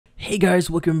Hey guys,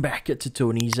 welcome back to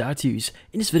Tony's How-Tos.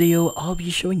 In this video, I'll be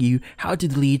showing you how to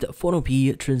delete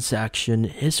Phonepe Transaction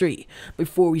History.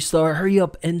 Before we start, hurry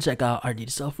up and check out our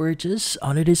latest software just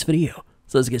under this video.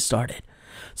 So let's get started.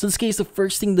 So in this case, the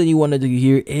first thing that you want to do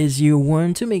here is you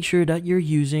want to make sure that you're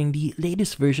using the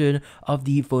latest version of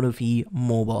the Phonepe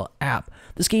mobile app.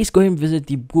 In this case, go ahead and visit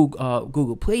the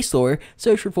Google Play Store,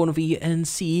 search for Phonepe, and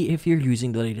see if you're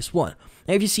using the latest one.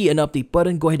 Now, if you see an update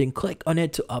button, go ahead and click on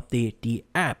it to update the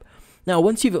app. Now,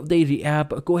 once you've updated the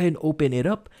app, go ahead and open it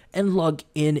up and log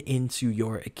in into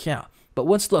your account. But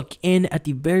once logged in, at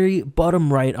the very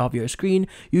bottom right of your screen,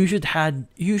 you should have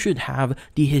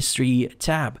the History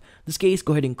tab. In this case,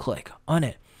 go ahead and click on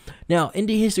it. Now, in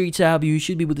the History tab, you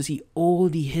should be able to see all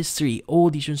the history, all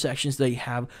the transactions that you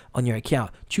have on your account.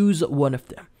 Choose one of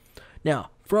them. Now,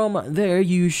 from there,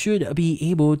 you should be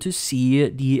able to see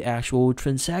the actual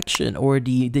transaction or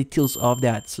the details of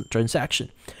that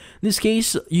transaction. In this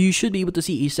case, you should be able to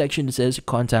see a section that says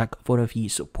Contact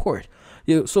Phonepe Support.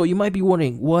 So you might be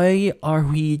wondering, why are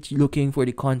we looking for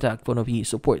the Contact Phonepe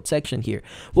Support section here?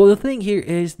 Well, the thing here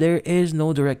is there is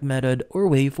no direct method or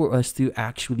way for us to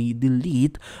actually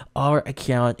delete our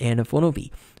account in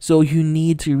Phonepe. So you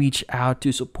need to reach out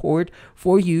to support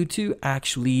for you to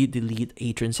actually delete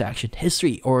a transaction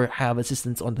history or have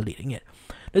assistance on deleting it.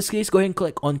 In this case, go ahead and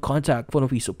click on Contact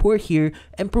Phonepe Support here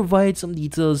and provide some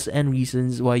details and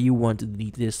reasons why you want to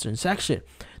delete this transaction.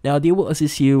 Now, they will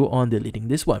assist you on deleting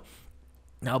this one.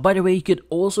 Now, by the way, you could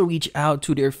also reach out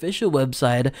to their official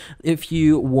website if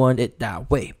you want it that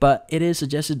way, but it is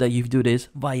suggested that you do this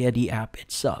via the app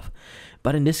itself.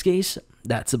 But in this case,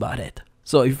 that's about it.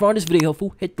 So if you found this video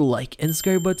helpful, hit the like and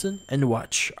subscribe button and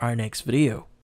watch our next video.